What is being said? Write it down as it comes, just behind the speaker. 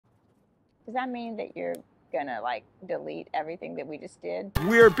Does that mean that you're gonna like delete everything that we just did?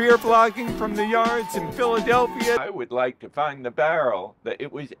 We're beer vlogging from the yards in Philadelphia. I would like to find the barrel that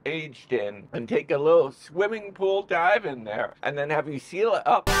it was aged in and take a little swimming pool dive in there and then have you seal it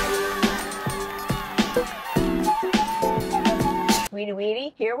up. Sweetie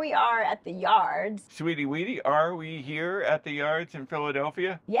Weedy, here we are at the yards. Sweetie Weedy, are we here at the yards in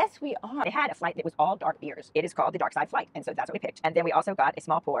Philadelphia? Yes, we are. They had a flight that was all dark beers. It is called the Dark Side Flight, and so that's what we picked. And then we also got a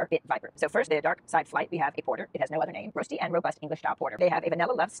small pour Bit Viper. So first, the Dark Side Flight, we have a porter. It has no other name. Roasty and robust English style porter. They have a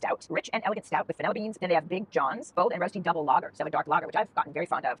vanilla love stout, rich and elegant stout with vanilla beans. Then they have Big Jawns, bold and roasty double lager, so a dark lager, which I've gotten very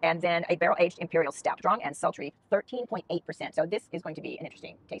fond of. And then a barrel-aged imperial stout, strong and sultry, 13.8%. So this is going to be an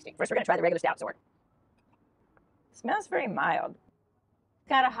interesting tasting. First, we're going to try the regular stout, Zork. Smells very mild. It's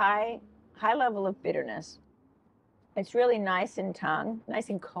got a high level of bitterness. It's really nice in tongue, nice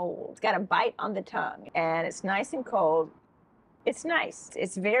and cold. It's got a bite on the tongue, and it's nice and cold. It's nice.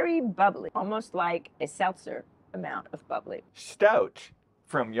 It's very bubbly, almost like a seltzer amount of bubbly. Stout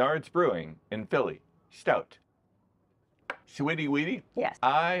from Yards Brewing in Philly. Stout. Sweetie Weedy? Yes.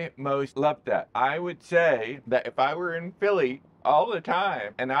 I most loved that. I would say that if I were in Philly all the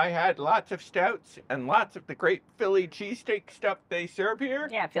time and I had lots of stouts and lots of the great Philly cheesesteak stuff they serve here.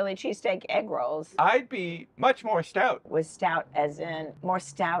 Yeah, Philly cheesesteak egg rolls. I'd be much more stout. Was stout as in more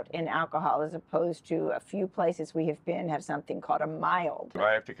stout in alcohol, as opposed to a few places we have been have something called a mild. Do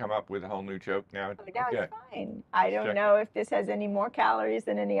I have to come up with a whole new joke now? Oh, no, it's fine. I don't know if this has any more calories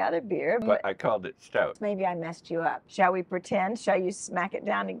than any other beer, but I called it stout. Maybe I messed you up. Shall we pretend? Shall you smack it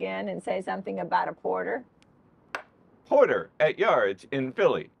down again and say something about a porter? Porter at Yards in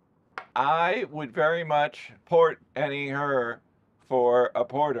Philly. I would very much port any her for a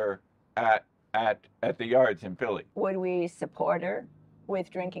porter at the Yards in Philly. Would we support her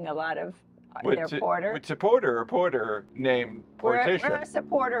with drinking a lot of their porter? Would support her a porter named Portisha. We're a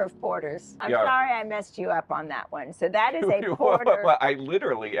supporter of porters. I'm Yeah. sorry I messed you up on that one. So that is a porter. Well, I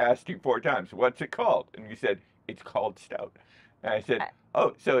literally asked you 4 times, what's it called? And you said, it's called Stout. And I said,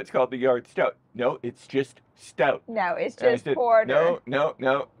 oh, so it's called the Yard Stout. No, it's just Stout. No, it's just porter.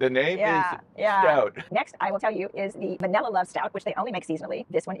 No. The name is Stout. Next, I will tell you, is the Vanilla Love Stout, which they only make seasonally.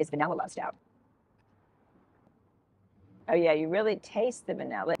 This one is Vanilla Love Stout. Oh yeah, you really taste the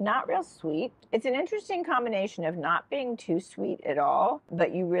vanilla. Not real sweet. It's an interesting combination of not being too sweet at all,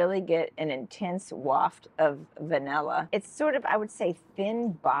 but you really get an intense waft of vanilla. It's sort of, I would say,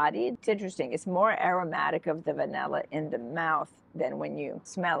 thin-bodied. It's interesting. It's more aromatic of the vanilla in the mouth than when you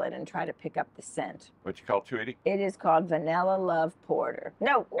smell it and try to pick up the scent. What you call, sweetie? It is called Vanilla Love Porter.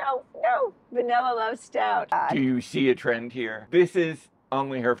 No. Vanilla Love Stout. Do you see a trend here? This is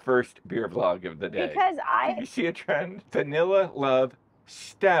only her first beer vlog of the day. Because Do you see a trend? Vanilla Love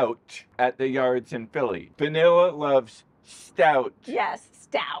Stout at the Yards in Philly. Vanilla loves Stout. Yes,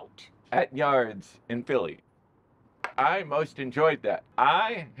 Stout. At Yards in Philly. I most enjoyed that.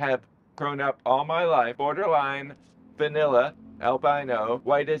 I have grown up all my life borderline vanilla, albino,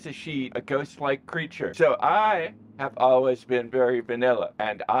 white as a sheet, a ghost-like creature. So I have always been very vanilla.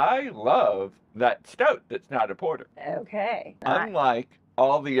 And I love that stout that's not a porter. Okay. Unlike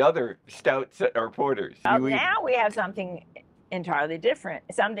all the other stouts that are porters. Now we have something entirely different.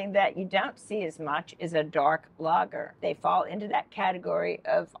 Something that you don't see as much is a dark lager. They fall into that category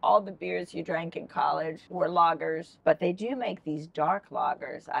of all the beers you drank in college were lagers, but they do make these dark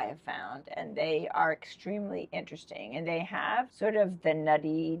lagers, I have found, and they are extremely interesting. And they have sort of the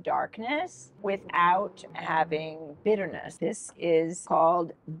nutty darkness without having bitterness. This is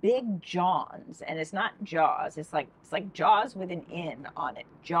called Big Jawns, and it's not Jaws. It's like Jaws with an N on it.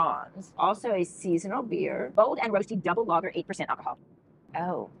 Jawns. Also a seasonal beer. Bold and roasty double lager, 8% alcohol.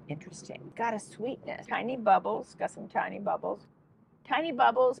 Oh, interesting. Got a sweetness. Tiny bubbles. Got some tiny bubbles. Tiny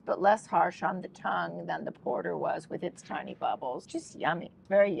bubbles, but less harsh on the tongue than the porter was with its tiny bubbles. Just yummy.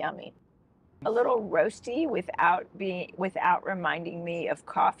 Very yummy. A little roasty without reminding me of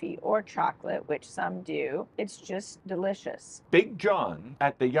coffee or chocolate, which some do. It's just delicious. Big John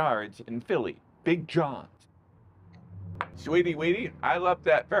at the Yards in Philly. Big John. Sweetie Weedy, I love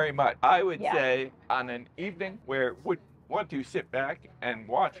that very much. I would say on an evening where would want to sit back and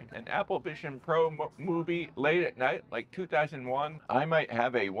watch an Apple Vision Pro movie late at night, like 2001, I might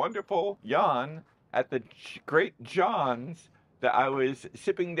have a wonderful yawn at the great Jawns that I was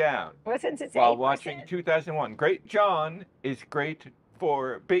sipping down while watching 2001. Great John is great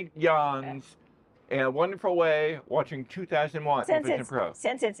for big yawns in a wonderful way, watching 2001 Vision Pro.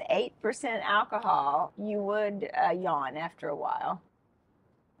 Since it's 8% alcohol, you would yawn after a while.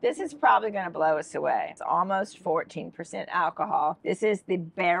 This is probably going to blow us away. It's almost 14% alcohol. This is the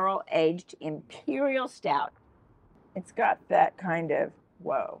barrel-aged Imperial Stout. It's got that kind of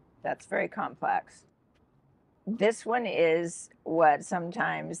Whoa, that's very complex. This one is what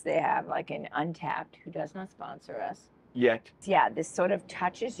sometimes they have like an Untapped, who does not sponsor us. Yet. Yeah, this sort of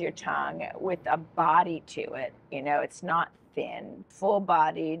touches your tongue with a body to it. You know, it's not thin,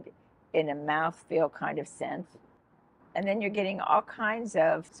 full-bodied in a mouthfeel kind of sense. And then you're getting all kinds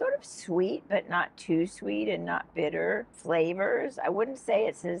of sort of sweet, but not too sweet and not bitter flavors. I wouldn't say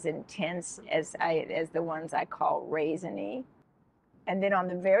it's as intense as the ones I call raisiny. And then on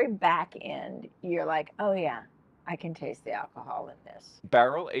the very back end, you're like, oh yeah, I can taste the alcohol in this.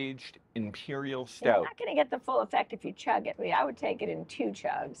 Barrel-aged Imperial Stout. You're not going to get the full effect if you chug it. I would take it in 2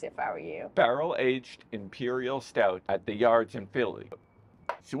 chugs if I were you. Barrel-aged Imperial Stout at the Yards in Philly.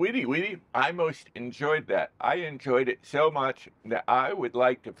 Sweetie, Weetie, I most enjoyed that. I enjoyed it so much that I would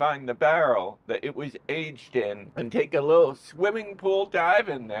like to find the barrel that it was aged in and take a little swimming pool dive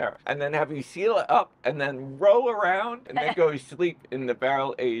in there and then have you seal it up and then roll around and then go sleep in the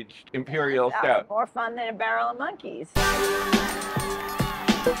barrel-aged Imperial Stout. More fun than a barrel of monkeys.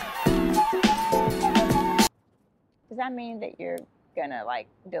 Does that mean that you're gonna like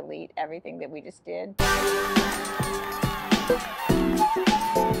delete everything that we just did?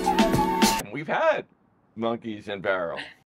 And we've had monkeys and barrels.